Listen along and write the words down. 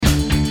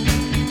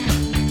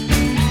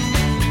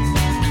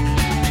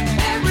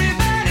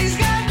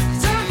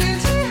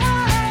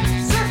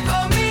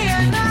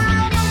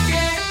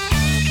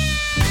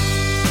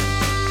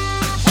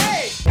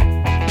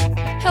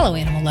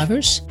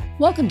lovers.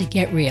 Welcome to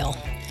Get Real,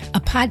 a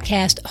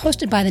podcast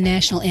hosted by the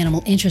National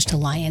Animal Interest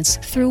Alliance,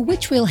 through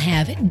which we'll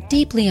have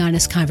deeply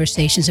honest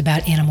conversations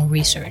about animal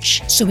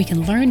research so we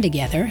can learn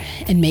together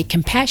and make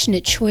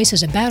compassionate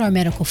choices about our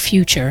medical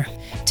future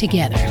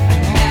together.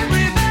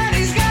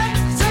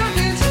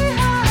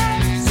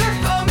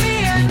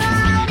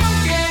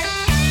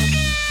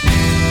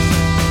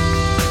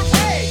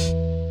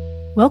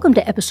 Welcome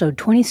to episode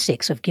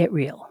 26 of Get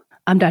Real.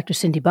 I'm Dr.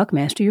 Cindy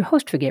Buckmaster, your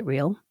host for Get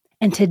Real.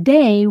 And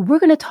today, we're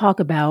going to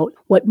talk about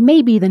what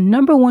may be the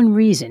number one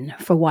reason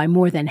for why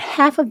more than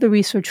half of the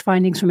research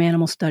findings from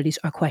animal studies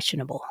are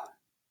questionable.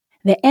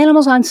 The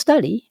animals on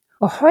study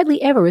are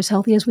hardly ever as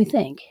healthy as we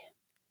think.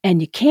 And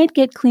you can't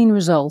get clean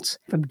results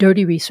from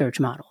dirty research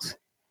models.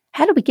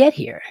 How did we get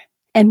here?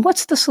 And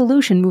what's the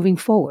solution moving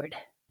forward?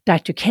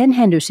 Dr. Ken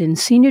Henderson,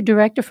 Senior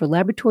Director for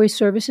Laboratory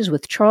Services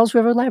with Charles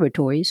River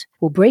Laboratories,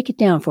 will break it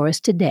down for us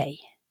today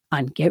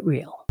on Get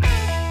Real.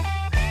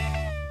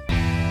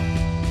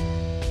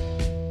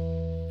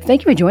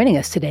 Thank you for joining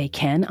us today,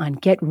 Ken, on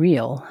Get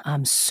Real.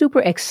 I'm super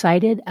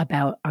excited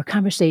about our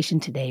conversation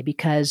today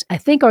because I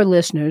think our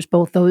listeners,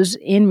 both those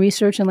in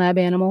research and lab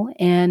animal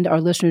and our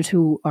listeners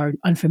who are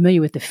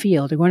unfamiliar with the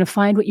field, are going to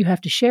find what you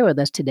have to share with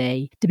us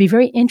today to be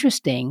very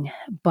interesting,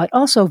 but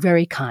also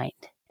very kind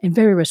and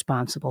very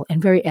responsible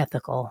and very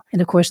ethical.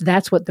 And of course,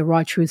 that's what the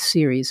Raw Truth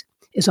series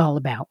is all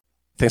about.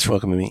 Thanks for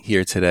welcoming me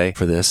here today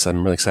for this.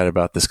 I'm really excited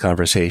about this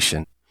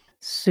conversation.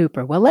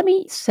 Super. Well, let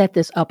me set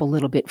this up a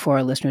little bit for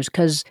our listeners,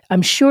 because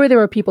I'm sure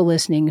there are people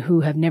listening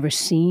who have never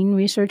seen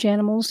research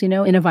animals, in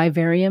a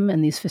vivarium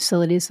and these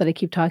facilities that I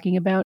keep talking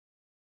about.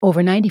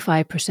 Over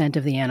 95%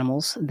 of the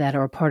animals that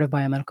are a part of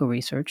biomedical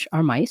research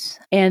are mice.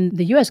 And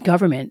the U.S.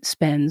 government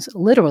spends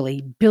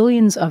literally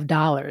billions of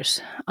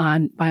dollars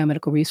on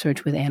biomedical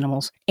research with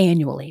animals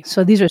annually.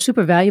 So these are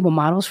super valuable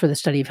models for the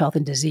study of health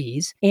and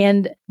disease.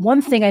 And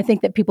one thing I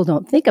think that people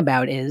don't think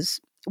about is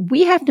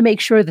we have to make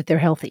sure that they're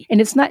healthy. And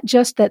it's not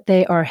just that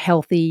they are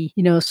healthy,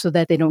 so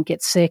that they don't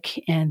get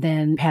sick and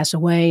then pass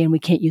away and we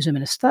can't use them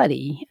in a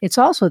study. It's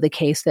also the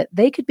case that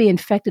they could be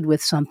infected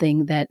with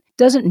something that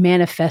doesn't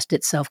manifest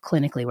itself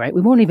clinically, right?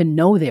 We won't even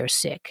know they're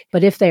sick.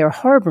 But if they are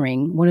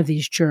harboring one of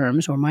these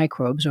germs or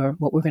microbes or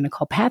what we're going to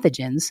call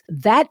pathogens,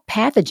 that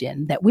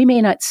pathogen that we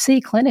may not see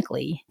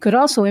clinically could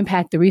also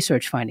impact the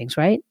research findings,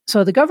 right?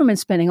 So the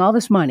government's spending all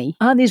this money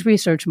on these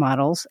research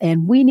models,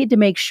 and we need to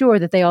make sure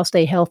that they all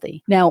stay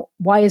healthy. Now,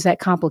 why is that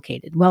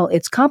complicated? Well,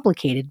 it's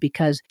complicated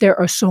because there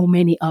are so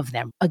many of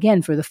them.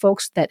 Again, for the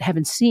folks that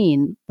haven't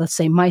seen, let's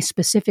say mice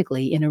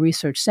specifically in a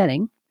research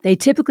setting, they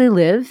typically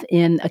live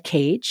in a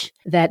cage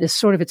that is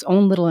sort of its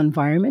own little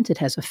environment. It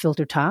has a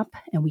filter top,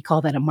 and we call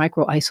that a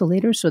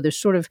micro-isolator. So they're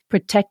sort of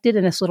protected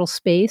in this little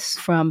space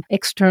from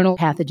external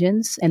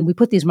pathogens. And we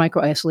put these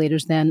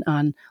micro-isolators then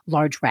on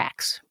large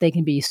racks. They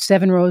can be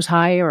 7 rows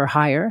high or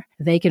higher.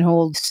 They can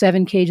hold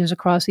 7 cages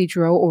across each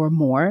row or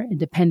more,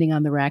 depending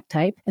on the rack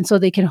type. And so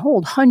they can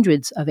hold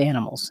hundreds of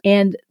animals.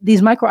 And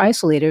these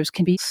micro-isolators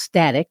can be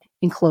static,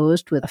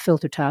 enclosed with a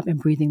filter top and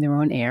breathing their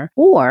own air.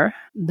 Or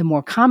the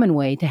more common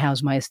way to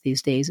house mice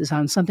these days is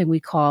on something we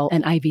call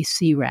an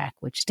IVC rack,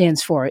 which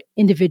stands for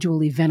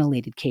individually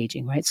ventilated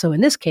caging, right? So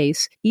in this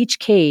case, each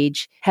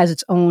cage has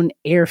its own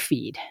air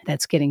feed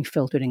that's getting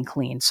filtered and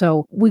cleaned.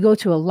 So we go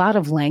to a lot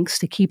of lengths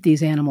to keep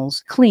these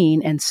animals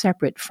clean and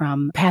separate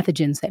from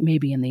pathogens that may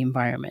be in the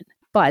environment.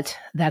 But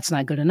that's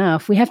not good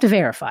enough. We have to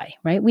verify,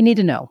 right? We need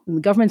to know. The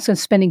government's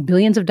spending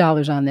billions of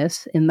dollars on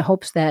this in the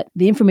hopes that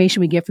the information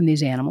we get from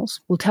these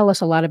animals will tell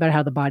us a lot about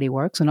how the body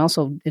works and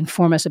also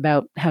inform us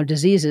about how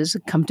diseases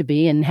come to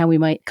be and how we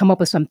might come up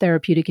with some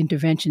therapeutic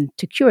intervention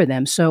to cure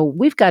them. So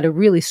we've got to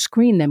really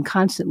screen them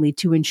constantly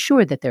to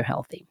ensure that they're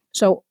healthy.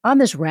 So on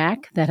this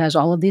rack that has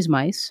all of these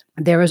mice,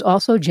 there is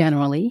also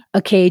generally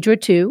a cage or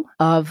two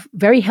of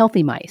very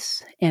healthy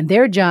mice. And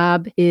their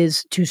job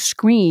is to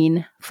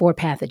screen for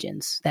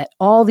pathogens that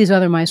all these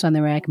other mice on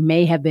the rack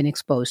may have been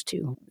exposed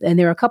to. And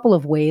there are a couple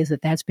of ways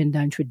that that's been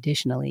done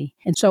traditionally.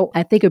 And so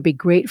I think it would be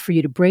great for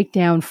you to break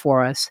down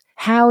for us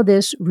how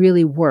this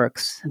really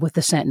works with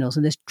the sentinels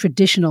and this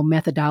traditional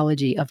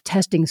methodology of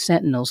testing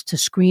sentinels to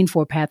screen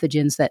for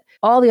pathogens that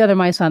all the other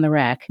mice on the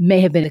rack may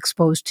have been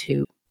exposed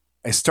to.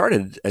 I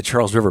started at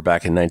Charles River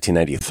back in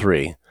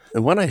 1993.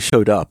 And when I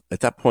showed up,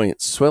 at that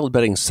point, soil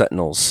bedding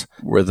sentinels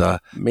were the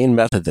main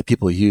method that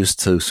people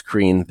used to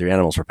screen their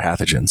animals for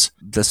pathogens.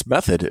 This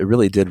method, it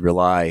really did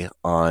rely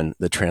on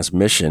the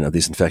transmission of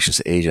these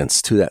infectious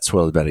agents to that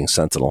soil bedding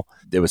sentinel.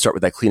 They would start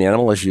with that clean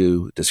animal, as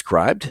you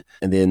described,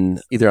 and then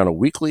either on a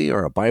weekly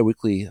or a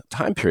biweekly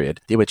time period,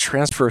 they would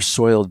transfer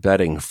soiled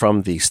bedding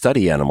from the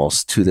study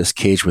animals to this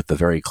cage with the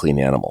very clean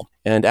animal.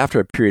 And after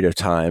a period of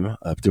time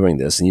of doing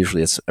this, and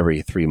usually it's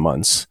every 3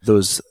 months,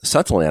 those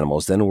sentinel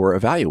animals then were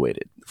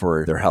evaluated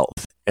for their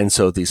health. And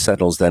so these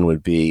sentinels then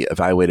would be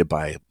evaluated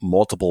by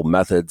multiple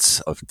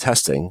methods of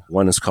testing.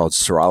 One is called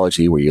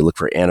serology, where you look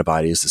for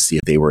antibodies to see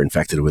if they were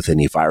infected with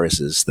any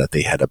viruses that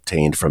they had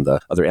obtained from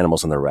the other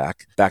animals on the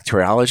rack.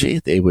 Bacteriology,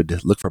 they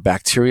would look for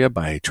bacteria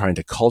by trying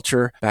to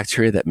culture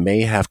bacteria that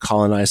may have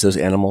colonized those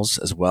animals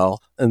as well.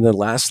 And then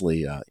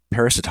lastly,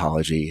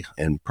 parasitology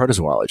and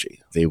protozoology.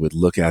 They would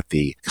look at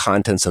the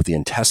contents of the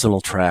intestinal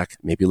tract,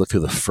 maybe look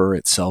through the fur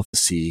itself to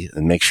see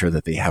and make sure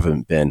that they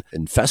haven't been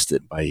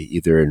infested by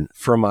either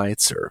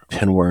termites or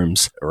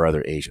pinworms or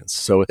other agents.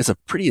 So it's a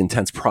pretty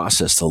intense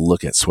process to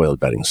look at soil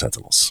bedding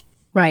sentinels.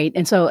 Right.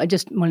 And so I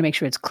just want to make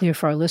sure it's clear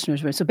for our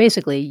listeners. So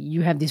basically,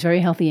 you have these very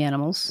healthy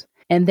animals,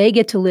 and they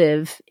get to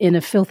live in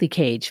a filthy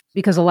cage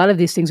because a lot of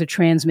these things are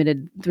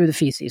transmitted through the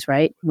feces,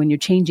 right? When you're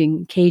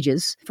changing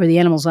cages for the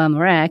animals on the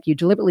rack, you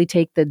deliberately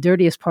take the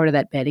dirtiest part of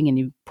that bedding and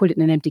you put it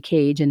in an empty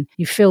cage, and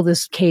you fill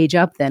this cage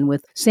up then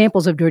with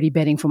samples of dirty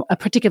bedding from a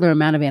particular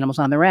amount of animals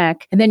on the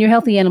rack, and then your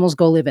healthy animals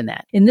go live in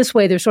that. In this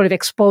way, they're sort of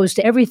exposed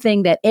to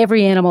everything that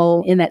every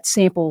animal in that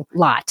sample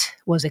lot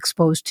was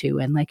exposed to.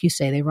 And like you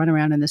say, they run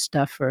around in this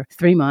stuff for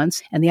 3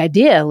 months. And the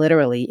idea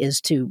literally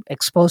is to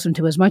expose them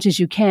to as much as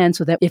you can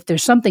so that if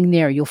there's something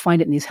there, you'll find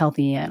it in these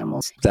healthy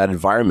animals. That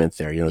environment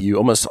there, you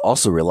almost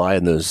also rely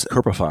on those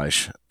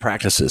coprophage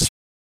practices.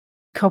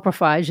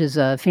 Coprophage is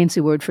a fancy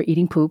word for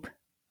eating poop.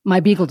 My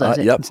beagle does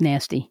it. Yep. It's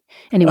nasty.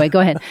 Anyway,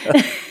 go ahead.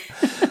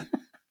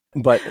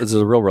 But there's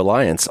a real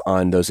reliance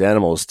on those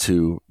animals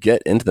to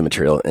get into the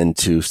material and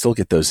to still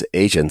get those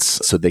agents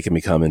so they can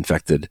become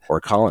infected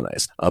or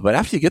colonized. But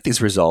after you get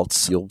these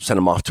results, you'll send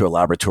them off to a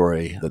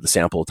laboratory, the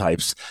sample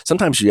types.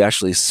 Sometimes you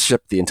actually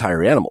ship the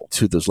entire animal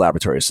to those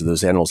laboratories. So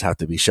those animals have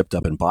to be shipped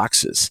up in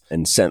boxes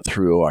and sent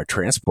through our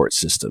transport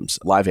systems,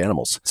 live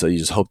animals. So you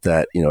just hope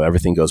that,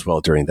 everything goes well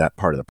during that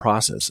part of the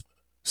process.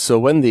 So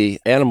when the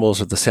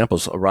animals or the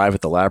samples arrive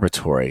at the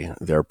laboratory,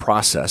 they're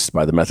processed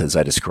by the methods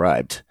I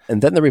described.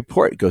 And then the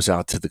report goes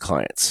out to the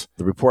clients.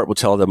 The report will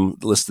tell them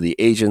the list of the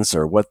agents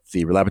or what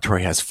the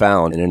laboratory has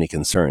found and any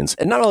concerns.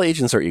 And not all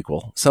agents are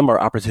equal. Some are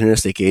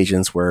opportunistic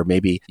agents where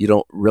maybe you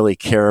don't really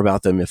care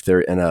about them if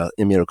they're in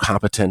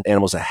immunocompetent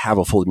animals that have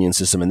a full immune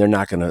system and they're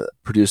not going to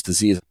produce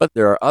disease. But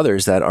there are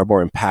others that are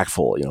more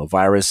impactful.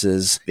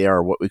 Viruses, they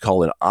are what we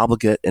call an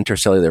obligate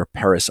intercellular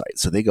parasite.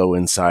 So they go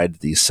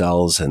inside these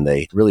cells and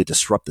they really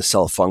disrupt the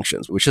cell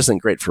functions, which isn't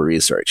great for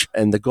research.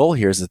 And the goal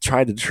here is to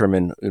try to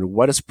determine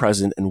what is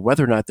present and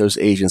whether or not those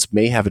agents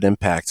may have an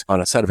impact on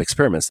a set of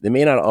experiments. They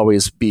may not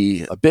always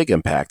be a big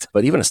impact,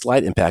 but even a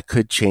slight impact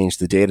could change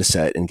the data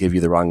set and give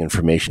you the wrong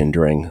information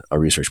during a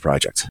research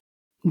project.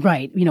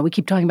 Right. We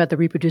keep talking about the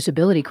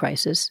reproducibility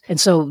crisis. And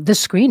so this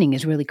screening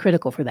is really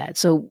critical for that.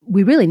 So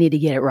we really need to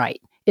get it right.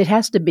 It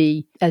has to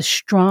be as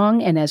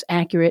strong and as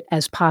accurate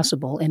as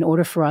possible in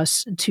order for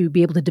us to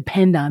be able to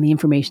depend on the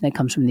information that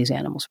comes from these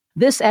animals.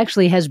 This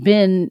actually has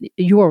been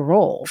your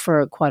role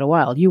for quite a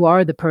while. You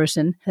are the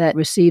person that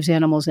receives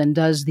animals and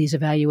does these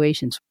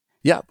evaluations.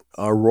 Yeah,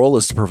 our role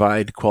is to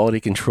provide quality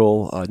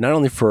control, not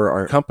only for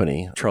our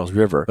company, Charles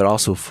River, but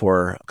also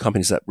for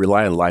companies that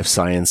rely on life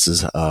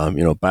sciences,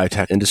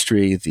 biotech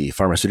industry, the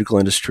pharmaceutical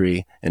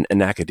industry, and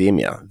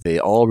academia. They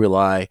all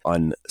rely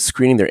on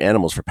screening their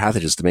animals for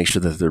pathogens to make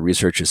sure that their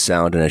research is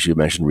sound and, as you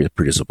mentioned,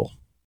 reproducible.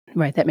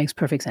 Right. That makes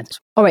perfect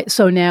sense. All right.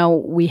 So now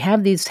we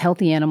have these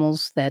healthy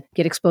animals that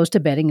get exposed to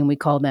bedding, and we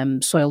call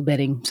them soil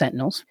bedding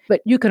sentinels.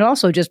 But you can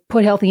also just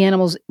put healthy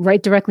animals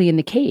right directly in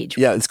the cage.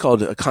 Yeah, it's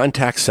called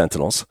contact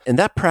sentinels. And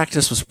that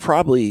practice was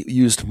probably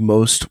used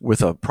most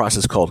with a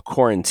process called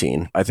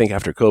quarantine. I think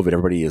after COVID,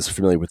 everybody is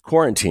familiar with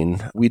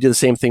quarantine. We do the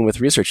same thing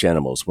with research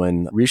animals.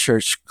 When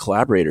research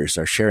collaborators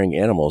are sharing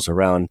animals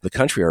around the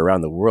country or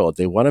around the world,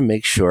 they want to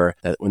make sure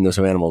that when those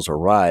animals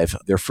arrive,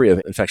 they're free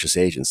of infectious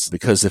agents.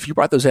 Because if you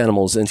brought those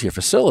animals into your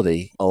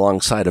facility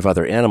alongside of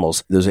other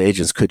animals, those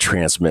agents could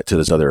transmit to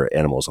those other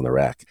animals on the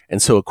rack.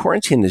 And so a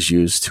quarantine is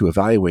used to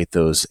evaluate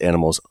those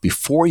animals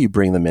before you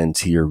bring them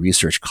into your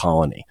research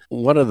colony.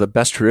 One of the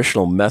best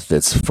traditional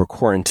methods for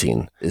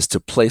quarantine is to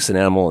place an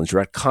animal in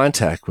direct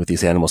contact with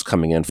these animals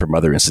coming in from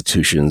other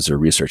institutions or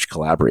research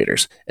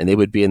collaborators. And they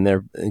would be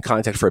in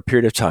contact for a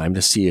period of time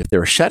to see if they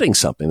were shedding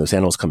something, those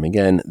animals coming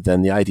in.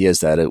 Then the idea is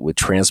that it would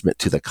transmit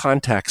to the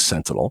contact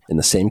sentinel in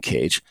the same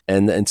cage.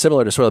 And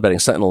similar to soil bedding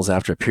sentinels,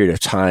 after a period of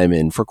time,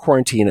 and for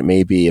quarantine, it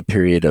may be a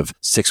period of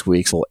 6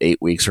 weeks, 8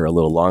 weeks, or a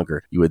little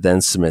longer. You would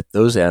then submit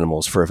those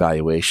animals for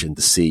evaluation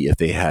to see if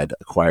they had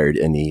acquired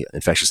any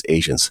infectious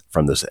agents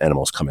from those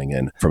animals coming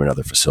in from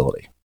another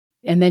facility.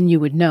 And then you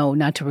would know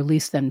not to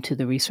release them to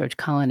the research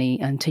colony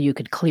until you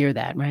could clear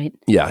that, right?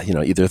 Yeah,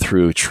 either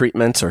through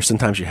treatment or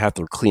sometimes you have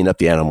to clean up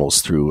the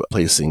animals through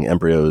placing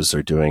embryos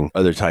or doing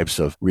other types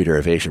of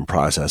rederivation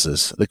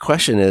processes. The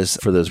question is,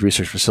 for those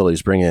research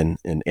facilities bring in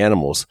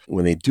animals,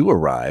 when they do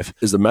arrive,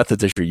 is the method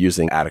that you're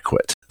using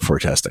adequate for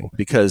testing?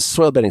 Because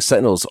soil bedding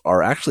sentinels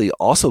are actually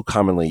also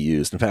commonly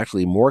used, in fact,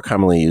 more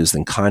commonly used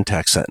than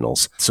contact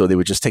sentinels. So they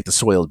would just take the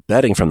soil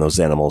bedding from those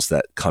animals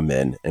that come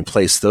in and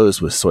place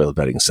those with soil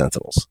bedding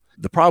sentinels.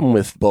 The problem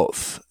with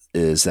both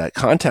is that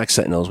contact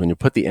sentinels, when you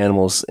put the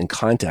animals in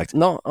contact,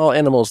 not all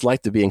animals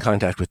like to be in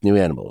contact with new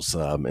animals.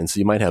 And so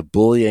you might have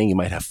bullying, you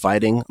might have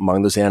fighting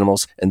among those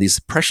animals. And these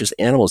precious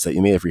animals that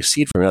you may have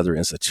received from another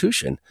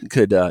institution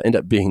could end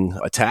up being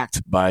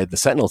attacked by the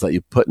sentinels that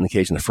you put in the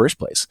cage in the first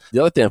place. The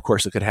other thing, of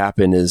course, that could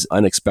happen is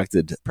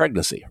unexpected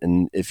pregnancy.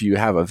 And if you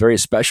have a very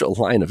special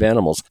line of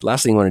animals, the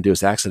last thing you want to do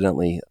is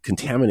accidentally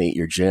contaminate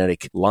your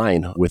genetic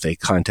line with a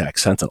contact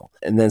sentinel.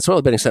 And then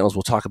soil bedding sentinels,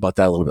 we'll talk about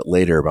that a little bit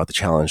later about the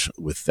challenge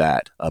with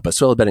that. But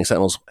soil bedding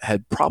sentinels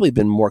had probably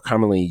been more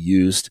commonly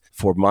used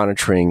for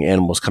monitoring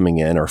animals coming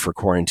in or for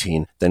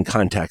quarantine than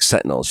contact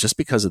sentinels, just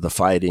because of the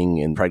fighting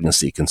and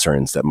pregnancy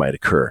concerns that might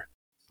occur.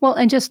 Well,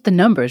 and just the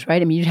numbers,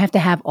 right? I mean, you'd have to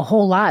have a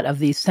whole lot of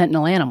these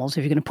sentinel animals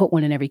if you're going to put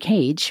one in every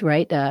cage,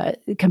 right?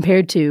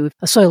 Compared to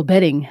a soil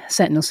bedding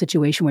sentinel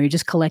situation where you're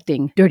just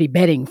collecting dirty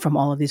bedding from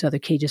all of these other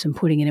cages and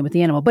putting it in with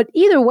the animal. But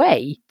either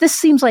way, this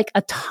seems like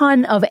a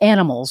ton of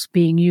animals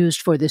being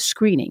used for this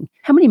screening.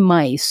 How many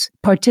mice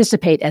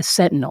participate as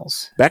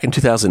sentinels? Back in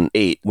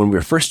 2008, when we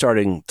were first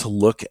starting to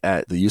look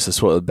at the use of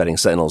soil bedding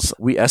sentinels,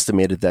 we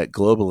estimated that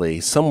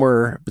globally,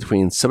 somewhere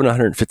between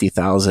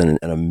 750,000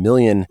 and 1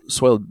 million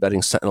soil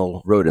bedding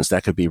sentinel rodents,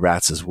 that could be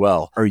rats as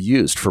well, are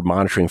used for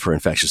monitoring for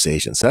infectious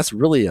agents. That's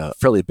really a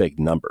fairly big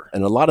number.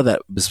 And a lot of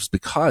that was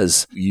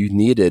because you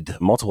needed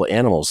multiple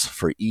animals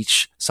for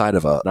each side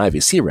of an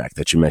IVC rack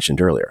that you mentioned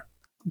earlier.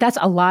 That's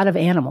a lot of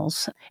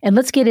animals. And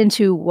let's get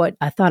into what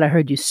I thought I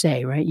heard you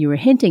say, right? You were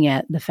hinting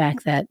at the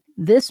fact that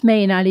this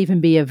may not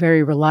even be a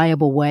very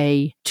reliable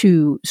way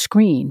to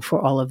screen for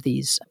all of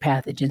these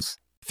pathogens.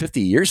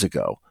 50 years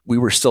ago, we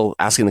were still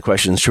asking the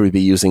question, should we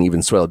be using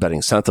even soil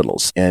bedding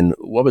sentinels? And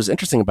what was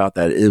interesting about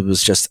that, it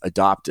was just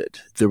adopted.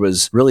 There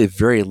was really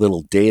very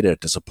little data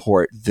to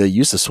support the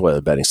use of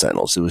soil bedding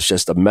sentinels. It was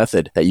just a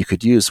method that you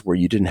could use where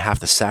you didn't have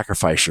to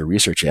sacrifice your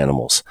research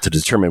animals to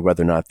determine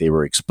whether or not they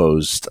were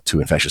exposed to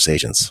infectious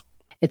agents.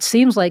 It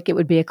seems like it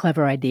would be a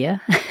clever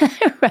idea,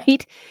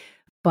 right?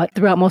 But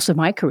throughout most of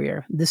my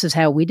career, this is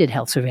how we did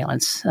health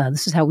surveillance.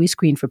 This is how we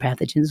screened for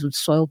pathogens with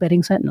soil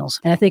bedding sentinels.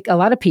 And I think a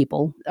lot of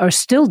people are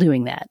still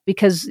doing that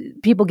because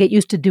people get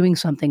used to doing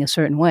something a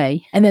certain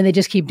way, and then they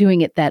just keep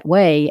doing it that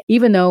way,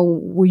 even though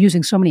we're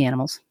using so many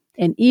animals.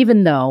 And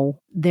even though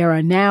there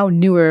are now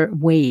newer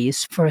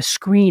ways for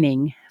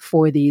screening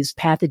for these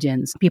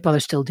pathogens, people are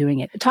still doing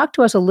it. Talk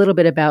to us a little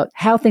bit about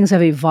how things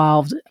have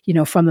evolved,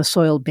 from the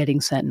soil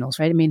bedding sentinels,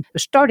 right? I mean, we're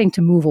starting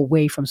to move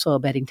away from soil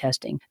bedding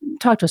testing.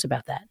 Talk to us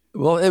about that.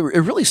 Well, it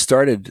really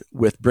started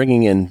with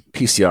bringing in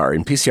PCR.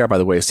 And PCR, by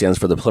the way, stands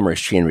for the polymerase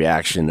chain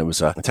reaction. It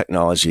was a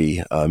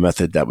technology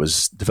method that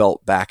was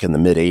developed back in the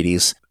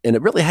mid-'80s. And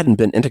it really hadn't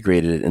been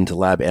integrated into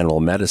lab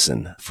animal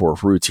medicine for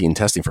routine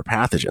testing for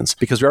pathogens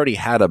because we already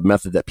had a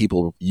method that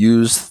people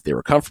used. They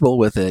were comfortable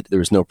with it. There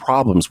was no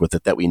problems with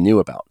it that we knew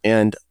about.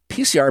 And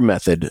PCR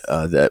method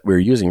that we were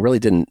using really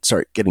didn't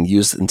start getting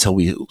used until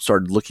we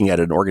started looking at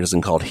an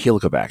organism called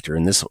Helicobacter.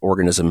 And this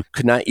organism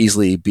could not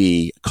easily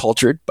be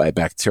cultured by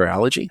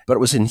bacteriology, but it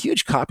was in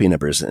huge copy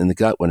numbers in the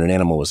gut when an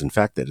animal was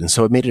infected. And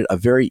so it made it a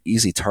very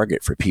easy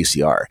target for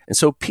PCR. And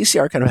so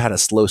PCR kind of had a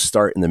slow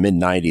start in the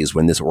mid-'90s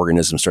when this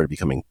organism started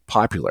becoming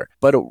popular.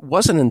 But it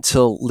wasn't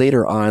until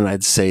later on,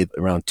 I'd say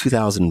around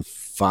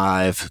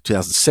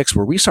 2006,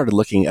 where we started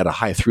looking at a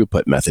high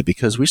throughput method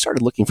because we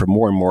started looking for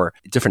more and more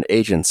different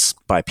agents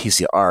by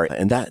PCR.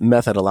 And that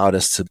method allowed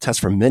us to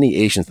test for many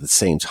agents at the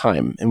same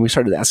time. And we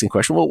started asking the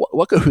question, well,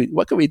 what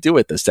could we do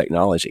with this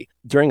technology?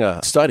 During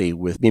a study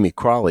with Mimi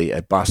Crawley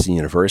at Boston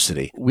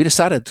University, we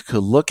decided to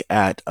look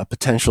at a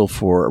potential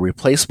for a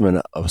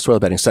replacement of soil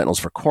bedding sentinels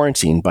for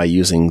quarantine by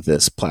using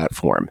this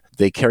platform.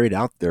 They carried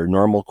out their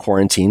normal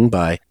quarantine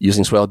by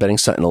using soil bedding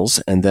sentinels.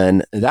 And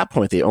then at that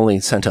point, they only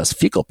sent us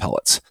fecal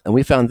pellets. And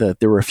we found that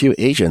there were a few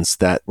agents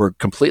that were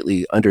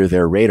completely under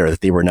their radar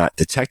that they were not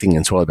detecting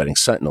in soil bedding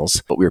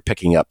sentinels, but we were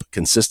picking up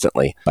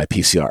consistently by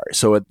PCR.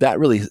 So that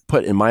really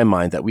put in my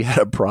mind that we had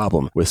a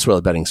problem with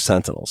soil bedding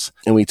sentinels.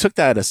 And we took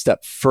that a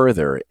step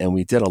further and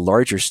we did a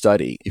larger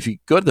study. If you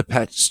go to the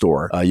pet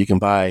store, you can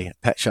buy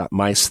pet shop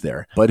mice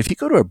there. But if you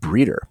go to a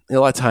breeder, a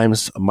lot of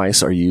times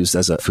mice are used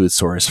as a food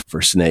source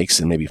for snakes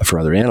and maybe for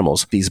other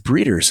animals. These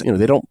breeders,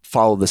 they don't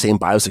follow the same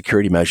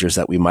biosecurity measures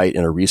that we might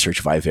in a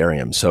research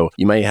vivarium. So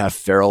you might have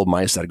feral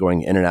mice that are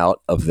going in and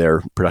out of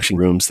their production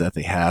rooms that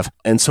they have.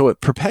 And so it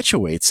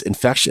perpetuates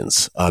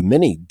infections,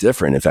 many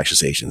different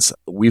infectious agents.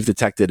 We've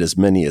detected as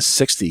many as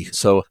 60.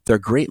 So they're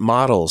great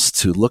models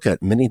to look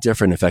at many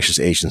different infectious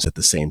agents at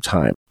the same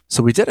time.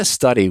 So we did a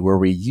study where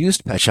we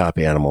used pet shop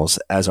animals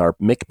as our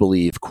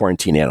make-believe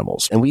quarantine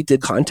animals. And we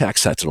did contact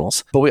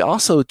sentinels, but we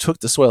also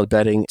took the soil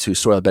bedding to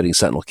soil bedding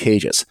sentinel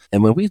cages.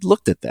 And when we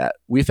looked at that,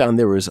 we found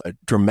there was a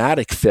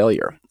dramatic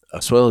failure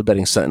soil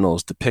bedding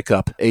sentinels to pick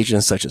up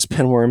agents such as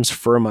pinworms,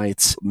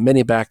 furmites,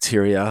 many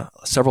bacteria,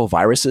 several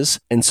viruses,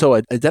 and so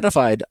it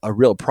identified a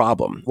real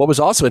problem. What was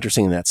also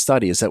interesting in that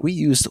study is that we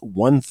used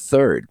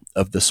 1/3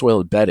 of the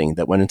soil bedding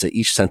that went into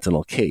each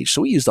sentinel cage.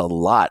 So we used a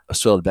lot of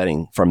soil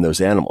bedding from those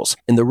animals.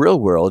 In the real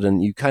world,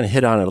 and you kind of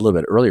hit on it a little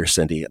bit earlier,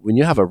 Cindy, when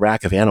you have a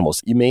rack of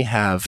animals, you may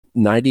have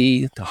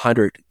 90 to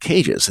 100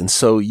 cages. And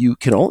so you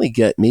can only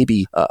get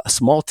maybe a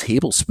small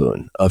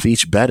tablespoon of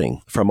each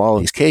bedding from all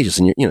of these cages.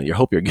 And you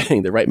hope you're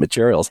getting the right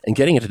materials and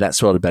getting into that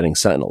soil bedding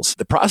sentinels.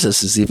 The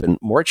process is even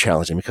more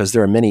challenging because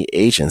there are many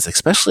agents,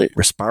 especially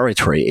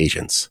respiratory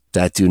agents,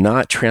 that do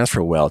not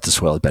transfer well to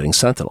soil bedding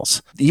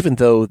sentinels. Even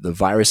though the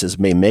viruses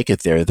may make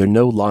it there, they're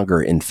no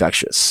longer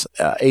infectious.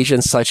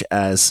 Agents such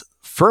as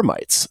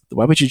furmites.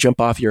 Why would you jump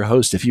off your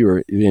host if you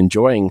were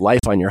enjoying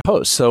life on your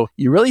host? So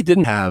you really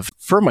didn't have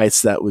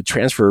furmites that would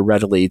transfer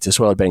readily to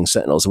soil bedding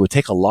sentinels. It would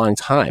take a long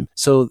time.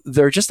 So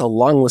there are just a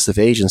long list of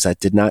agents that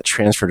did not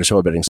transfer to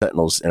soil bedding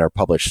sentinels in our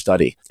published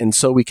study. And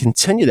so we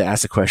continue to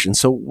ask the question,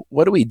 so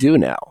what do we do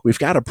now? We've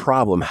got a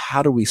problem.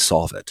 How do we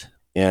solve it?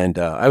 And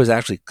I was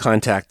actually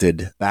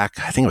contacted back,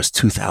 I think it was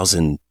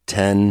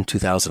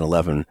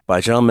 2011, by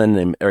a gentleman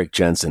named Eric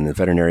Jensen, a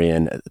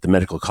veterinarian at the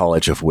Medical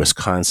College of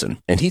Wisconsin.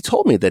 And he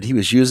told me that he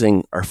was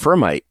using our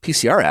furmite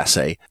PCR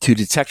assay to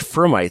detect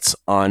furmites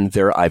on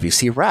their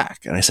IVC rack.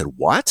 And I said,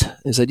 what?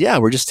 He said, yeah,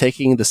 we're just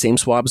taking the same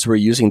swabs we're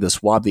using to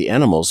swab the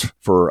animals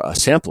for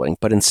sampling,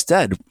 but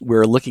instead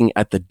we're looking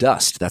at the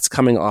dust that's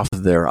coming off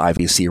of their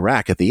IVC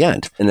rack at the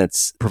end. And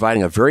it's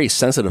providing a very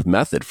sensitive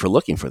method for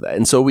looking for that.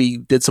 And so we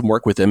did some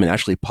work with him and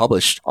actually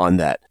published on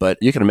that. But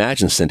you can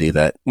imagine, Cindy,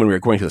 that when we were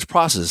going through this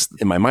process,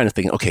 in my mind, I'm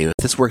thinking, okay, if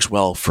this works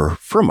well for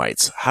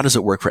furmites, how does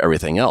it work for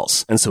everything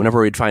else? And so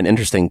whenever we'd find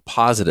interesting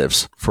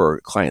positives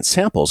for client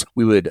samples,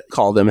 we would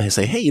call them and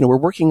say, hey, we're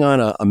working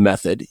on a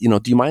method.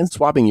 Do you mind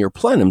swabbing your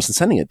plenums and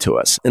sending it to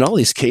us? In all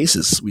these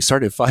cases, we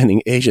started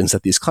finding agents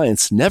that these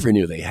clients never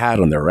knew they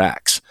had on their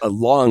racks. A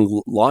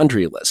long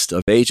laundry list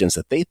of agents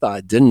that they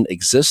thought didn't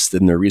exist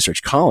in their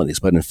research colonies,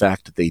 but in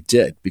fact they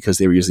did because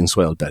they were using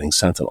soil bedding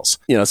sentinels.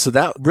 So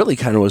that really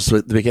kind of was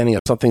the beginning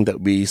of something that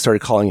we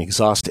started calling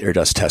exhaust air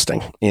dust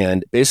testing.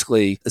 And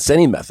basically, it's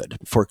any method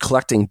for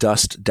collecting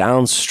dust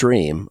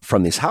downstream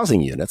from these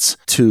housing units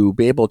to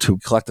be able to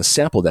collect a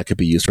sample that could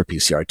be used for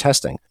PCR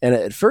testing. And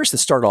at first, it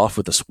started off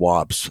with the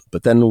swabs,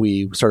 but then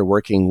we started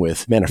working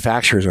with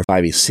manufacturers of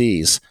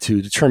IVCs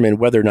to determine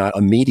whether or not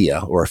a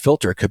media or a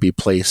filter could be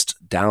placed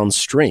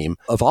downstream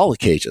of all the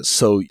cages.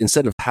 So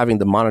instead of having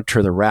to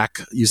monitor the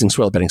rack using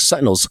soil bedding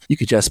sentinels, you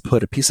could just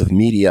put a piece of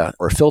media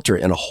or filter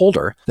in a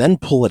holder, then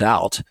pull it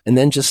out, and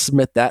then just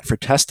submit that for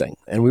testing.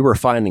 And we were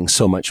finding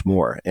so much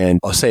more. And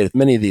I'll say that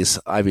many of these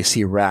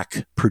IVC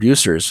rack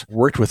producers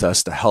worked with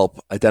us to help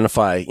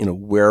identify,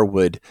 where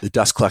would the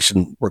dust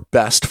collection work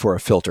best for a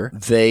filter.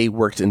 They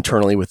worked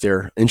internally with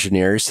their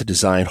engineers to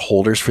design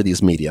holders for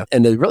these media.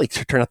 And it really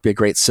turned out to be a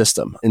great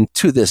system. And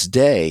to this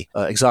day,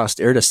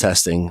 exhaust air dust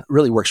testing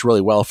really works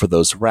really well for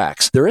those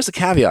racks. There is a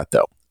caveat,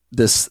 though.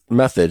 This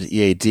method,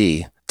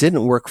 EAD,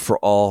 didn't work for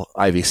all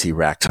IVC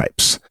rack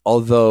types.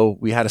 Although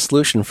we had a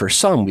solution for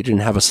some, we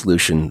didn't have a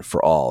solution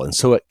for all. And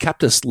so it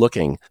kept us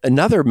looking.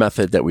 Another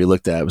method that we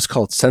looked at was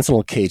called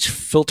sentinel cage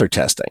filter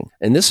testing.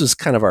 And this was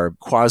kind of our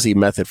quasi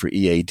method for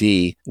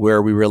EAD,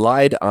 where we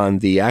relied on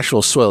the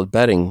actual soil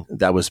bedding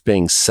that was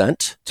being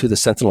sent to the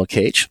sentinel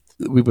cage.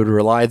 We would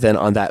rely then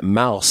on that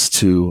mouse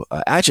to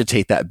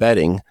agitate that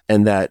bedding,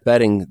 and that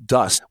bedding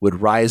dust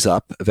would rise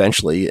up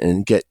eventually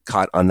and get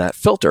caught on that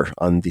filter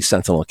on the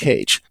sentinel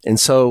cage. And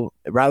so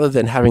rather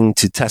than having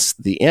to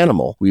test the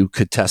animal, we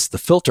could test the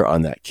filter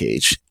on that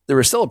cage. There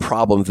was still a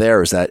problem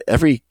there, is that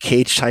every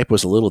cage type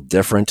was a little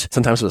different.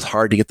 Sometimes it was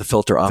hard to get the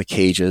filter off the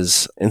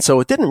cages. And so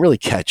it didn't really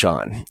catch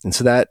on. And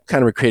so that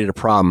kind of created a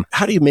problem.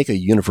 How do you make a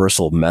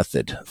universal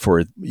method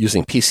for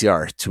using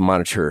PCR to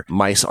monitor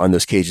mice on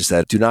those cages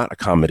that do not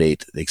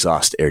accommodate the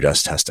exhaust air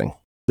dust testing?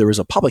 There was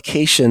a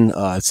publication,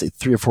 I'd say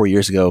 3 or 4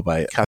 years ago,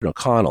 by Catherine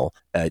O'Connell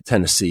at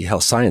Tennessee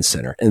Health Science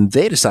Center. And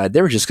they decided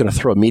they were just going to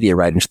throw media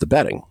right into the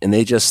bedding. And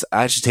they just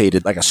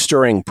agitated like a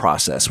stirring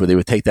process where they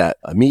would take that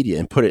media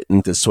and put it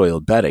into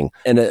soiled bedding.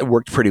 And it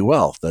worked pretty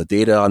well. The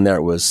data on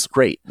there was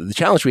great. The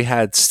challenge we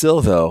had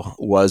still, though,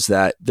 was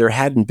that there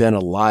hadn't been a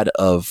lot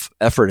of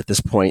effort at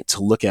this point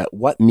to look at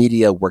what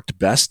media worked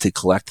best to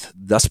collect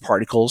dust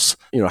particles.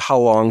 How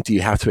long do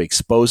you have to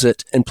expose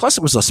it? And plus,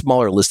 it was a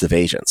smaller list of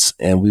agents.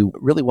 And we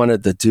really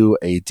wanted to do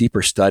a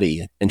deeper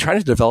study and trying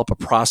to develop a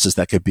process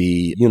that could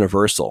be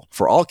universal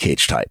for all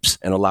cage types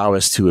and allow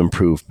us to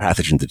improve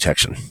pathogen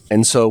detection.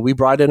 And so we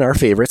brought in our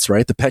favorites,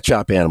 right? The pet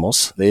shop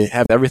animals. They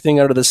have everything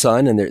under the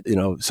sun.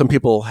 And some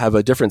people have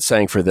a different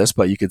saying for this,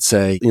 but you could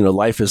say,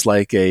 life is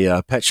like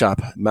a pet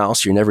shop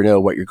mouse. You never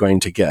know what you're going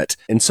to get.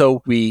 And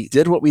so we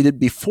did what we did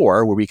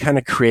before, where we kind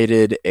of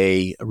created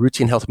a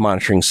routine health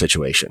monitoring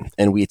situation.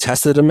 And we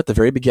tested them at the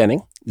very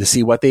beginning to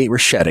see what they were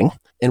shedding.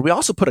 And we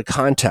also put a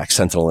contact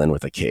sentinel in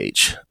with a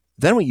cage.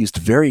 Then we used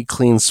very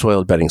clean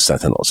soil bedding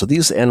sentinels. So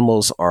these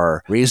animals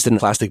are raised in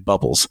plastic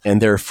bubbles, and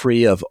they're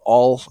free of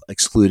all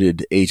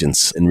excluded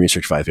agents in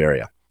Research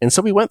Vivaria. And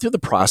so we went through the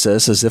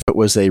process as if it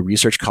was a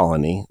research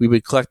colony. We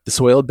would collect the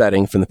soiled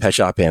bedding from the pet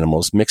shop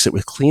animals, mix it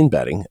with clean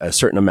bedding, a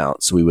certain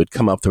amount. So we would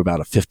come up to about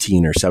a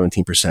 15 or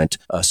 17%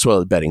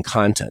 soiled bedding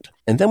content.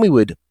 And then we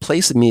would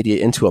place the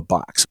media into a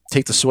box,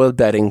 take the soiled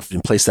bedding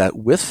and place that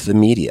with the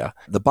media.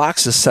 The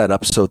box is set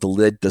up so the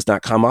lid does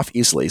not come off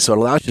easily. So it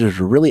allows you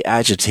to really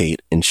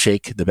agitate and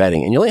shake the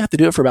bedding. And you only have to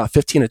do it for about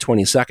 15 to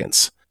 20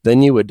 seconds.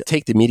 Then you would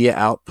take the media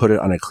out, put it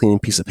on a clean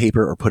piece of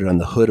paper or put it on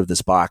the hood of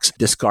this box,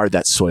 discard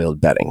that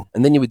soiled bedding.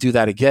 And then you would do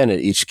that again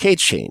at each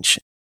cage change.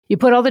 You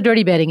put all the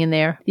dirty bedding in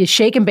there. You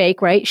shake and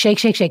bake, right? Shake,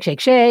 shake, shake, shake,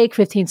 shake.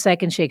 15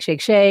 seconds, shake,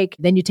 shake, shake.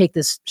 Then you take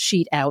this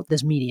sheet out,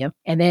 this media,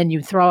 and then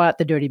you throw out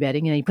the dirty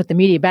bedding and you put the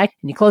media back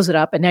and you close it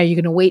up. And now you're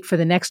going to wait for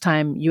the next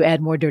time you add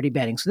more dirty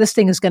bedding. So this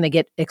thing is going to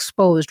get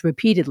exposed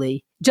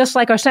repeatedly, just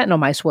like our sentinel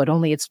mice would,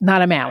 only it's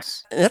not a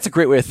mouse. And that's a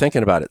great way of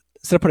thinking about it.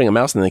 Instead of putting a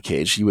mouse in the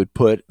cage, you would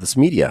put this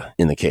media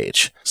in the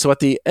cage. So at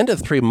the end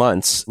of 3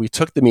 months, we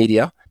took the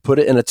media, put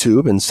it in a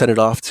tube and sent it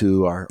off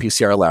to our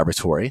PCR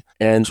laboratory.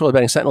 And soiled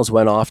bedding sentinels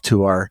went off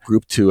to our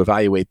group to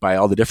evaluate by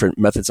all the different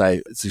methods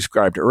I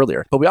described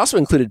earlier. But we also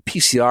included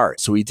PCR.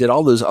 So we did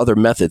all those other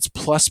methods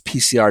plus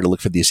PCR to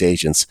look for these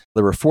agents.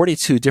 There were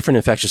 42 different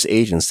infectious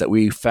agents that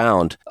we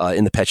found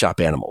in the pet shop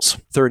animals.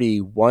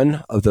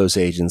 31 of those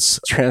agents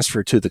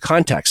transferred to the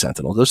contact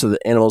sentinel. Those are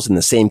the animals in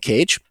the same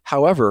cage.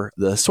 However,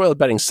 the soiled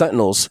bedding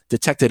sentinels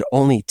detected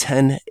only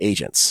 10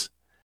 agents.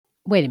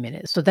 Wait a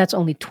minute. So that's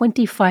only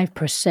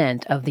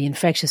 25% of the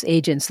infectious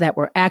agents that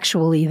were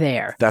actually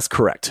there. That's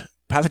correct.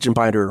 Pathogen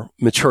binder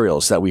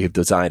materials that we have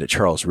designed at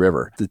Charles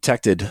River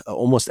detected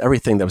almost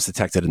everything that was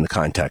detected in the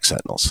contact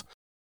sentinels.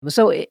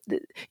 So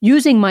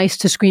using mice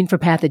to screen for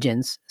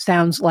pathogens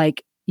sounds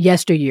like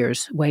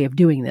yesteryear's way of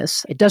doing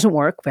this. It doesn't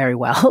work very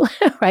well,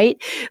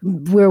 right?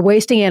 We're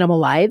wasting animal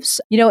lives.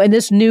 And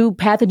this new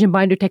pathogen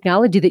binder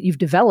technology that you've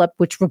developed,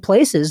 which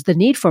replaces the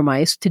need for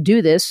mice to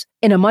do this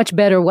in a much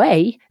better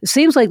way,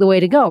 seems like the way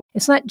to go.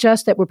 It's not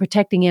just that we're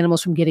protecting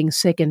animals from getting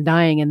sick and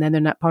dying and then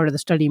they're not part of the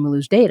study and we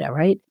lose data,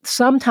 right?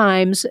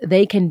 Sometimes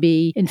they can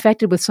be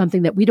infected with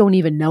something that we don't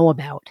even know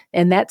about.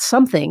 And that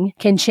something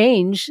can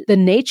change the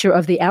nature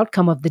of the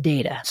outcome of the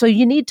data. So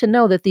you need to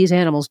know that these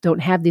animals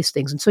don't have these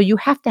things. And so you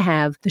have to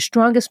have the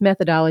strongest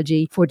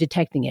methodology for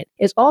detecting it.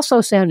 It's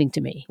also sounding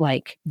to me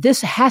like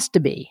this has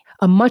to be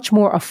a much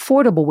more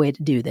affordable way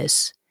to do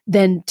this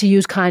than to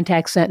use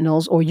contact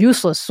sentinels or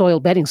useless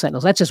soiled bedding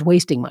sentinels. That's just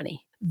wasting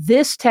money.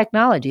 This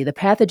technology, the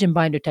pathogen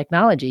binder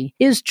technology,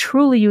 is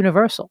truly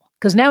universal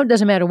because now it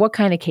doesn't matter what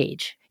kind of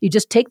cage. You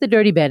just take the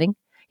dirty bedding,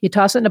 you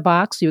toss it in a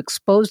box, you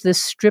expose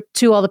this strip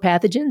to all the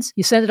pathogens,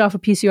 you send it off for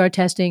PCR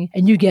testing,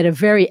 and you get a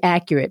very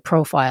accurate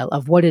profile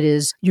of what it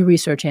is your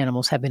research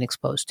animals have been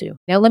exposed to.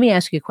 Now, let me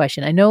ask you a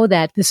question. I know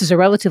that this is a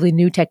relatively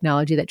new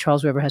technology that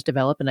Charles River has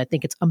developed, and I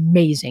think it's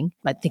amazing.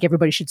 I think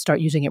everybody should start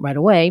using it right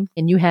away.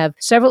 And you have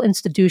several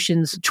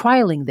institutions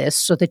trialing this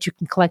so that you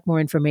can collect more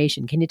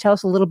information. Can you tell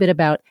us a little bit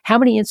about how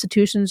many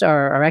institutions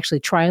are actually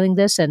trialing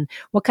this and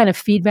what kind of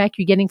feedback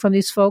you're getting from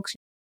these folks?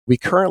 We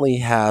currently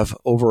have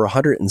over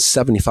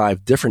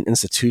 175 different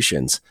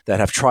institutions that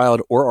have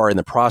trialed or are in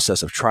the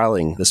process of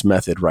trialing this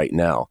method right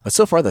now. But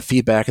so far, the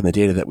feedback and the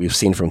data that we've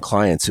seen from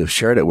clients who have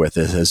shared it with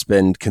us has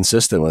been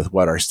consistent with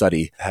what our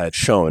study had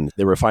shown.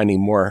 They were finding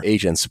more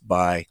agents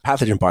by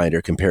pathogen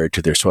binder compared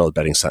to their soiled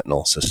bedding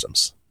sentinel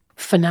systems.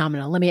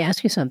 Phenomenal. Let me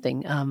ask you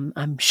something.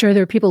 I'm sure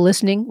there are people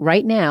listening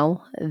right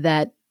now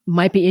that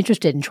might be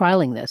interested in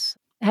trialing this.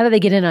 How do they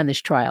get in on this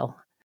trial?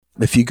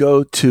 If you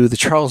go to the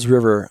Charles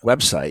River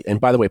website, and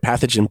by the way,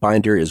 pathogen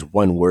binder is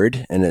one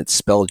word and it's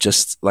spelled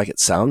just like it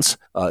sounds.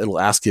 It'll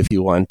ask if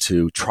you want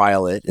to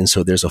trial it. And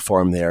so there's a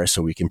form there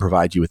so we can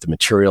provide you with the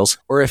materials.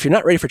 Or if you're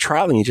not ready for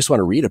trialing, you just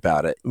want to read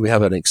about it. We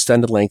have an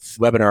extended length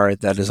webinar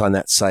that is on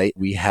that site.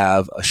 We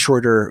have a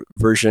shorter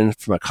version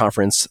from a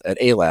conference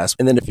at ALAS.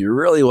 And then if you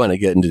really want to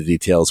get into the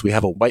details, we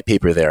have a white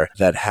paper there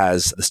that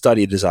has the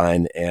study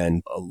design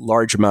and a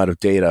large amount of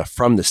data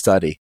from the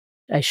study.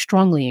 I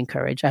strongly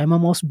encourage, I'm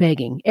almost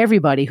begging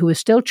everybody who is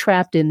still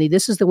trapped in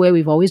this is the way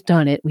we've always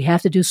done it. We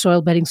have to do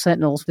soiled bedding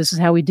sentinels. This is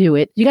how we do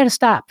it. You got to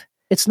stop.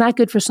 It's not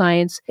good for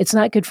science. It's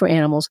not good for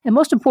animals. And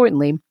most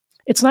importantly,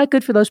 it's not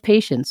good for those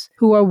patients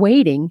who are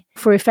waiting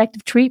for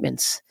effective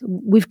treatments.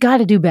 We've got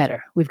to do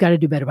better. We've got to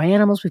do better by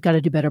animals. We've got to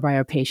do better by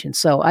our patients.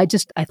 So I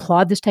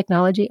applaud this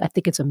technology. I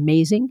think it's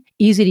amazing,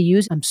 easy to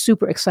use. I'm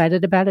super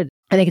excited about it.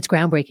 I think it's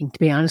groundbreaking, to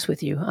be honest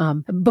with you.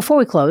 Before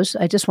we close,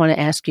 I just want to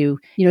ask you,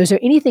 is there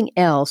anything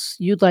else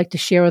you'd like to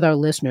share with our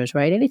listeners,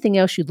 right? Anything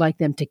else you'd like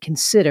them to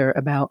consider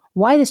about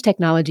why this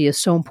technology is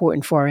so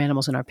important for our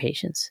animals and our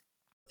patients?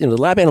 The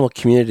lab animal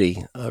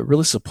community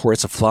really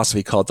supports a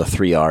philosophy called the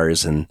 3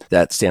 Rs, and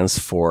that stands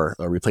for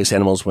replace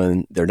animals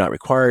when they're not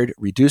required,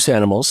 reduce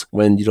animals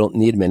when you don't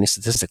need many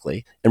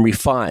statistically, and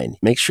refine.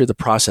 Make sure the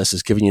process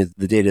is giving you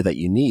the data that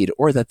you need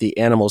or that the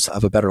animals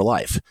have a better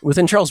life.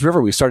 Within Charles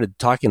River, we started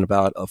talking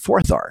about a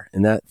 4th R,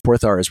 and that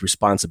 4th R is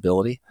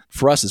responsibility.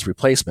 For us, is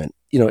replacement.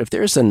 if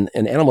there's an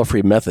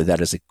animal-free method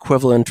that is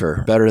equivalent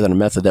or better than a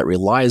method that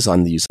relies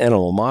on these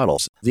animal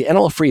models, the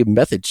animal-free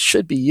method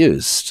should be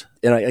used.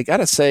 And I got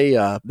to say,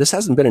 this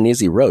hasn't been an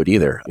easy road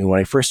either. When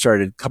I first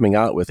started coming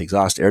out with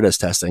exhaust air dust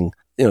testing,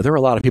 there were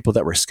a lot of people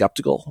that were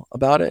skeptical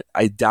about it.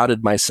 I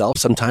doubted myself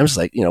sometimes,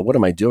 like, what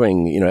am I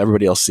doing?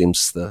 Everybody else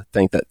seems to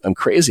think that I'm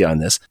crazy on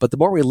this. But the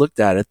more we looked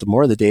at it, the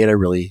more the data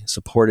really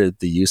supported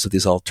the use of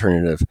these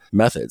alternative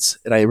methods.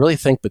 And I really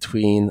think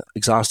between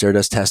exhaust air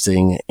dust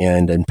testing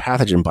and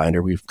pathogen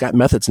binder, we've got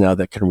methods now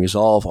that can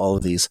resolve all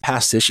of these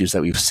past issues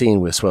that we've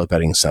seen with soil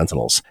bedding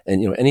sentinels.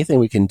 And, anything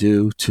we can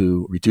do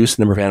to reduce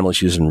the number of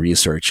animals used in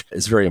research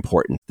is very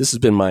important. This has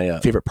been my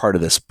favorite part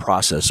of this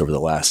process over the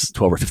last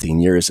 12 or 15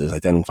 years, is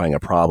identifying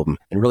a problem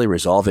and really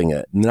resolving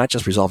it. Not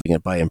just resolving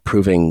it by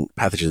improving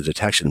pathogen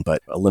detection,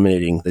 but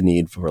eliminating the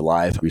need for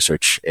live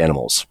research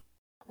animals.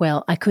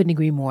 Well, I couldn't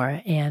agree more,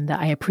 and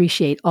I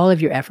appreciate all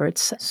of your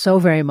efforts so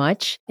very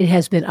much. It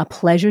has been a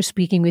pleasure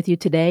speaking with you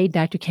today,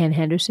 Dr. Ken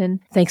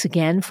Henderson. Thanks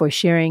again for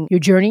sharing your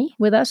journey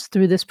with us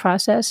through this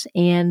process,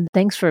 and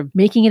thanks for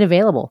making it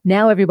available.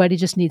 Now everybody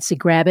just needs to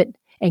grab it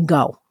and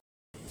go.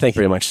 Thank you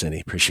very much, Cindy.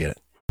 Appreciate it.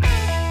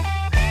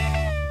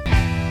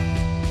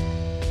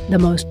 The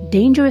most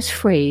dangerous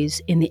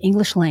phrase in the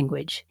English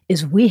language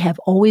is "we have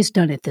always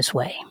done it this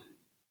way."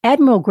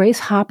 Admiral Grace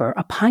Hopper,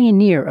 a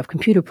pioneer of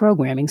computer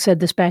programming, said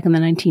this back in the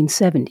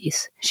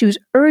 1970s. She was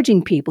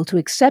urging people to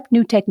accept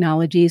new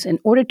technologies in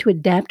order to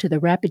adapt to the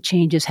rapid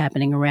changes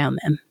happening around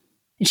them.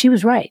 And she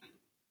was right.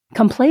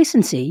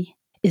 Complacency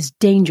is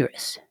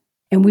dangerous,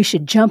 and we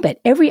should jump at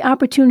every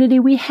opportunity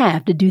we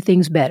have to do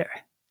things better,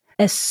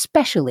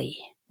 especially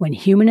when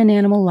human and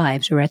animal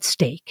lives are at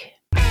stake.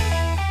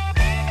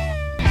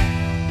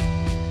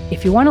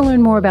 If you want to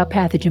learn more about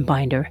Pathogen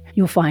Binder,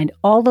 you'll find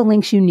all the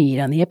links you need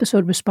on the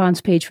episode response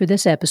page for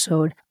this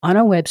episode on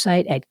our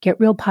website at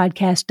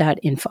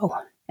getrealpodcast.info.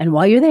 And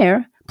while you're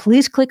there,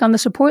 please click on the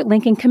support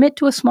link and commit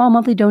to a small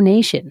monthly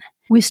donation.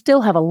 We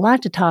still have a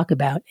lot to talk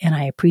about, and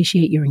I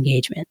appreciate your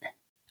engagement.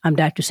 I'm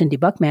Dr. Cindy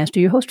Buckmaster,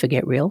 your host for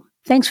Get Real.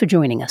 Thanks for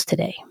joining us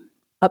today.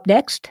 Up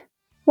next,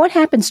 what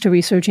happens to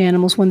research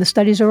animals when the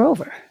studies are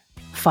over?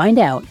 Find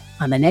out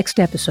on the next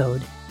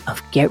episode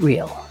of Get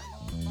Real.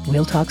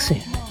 We'll talk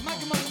soon.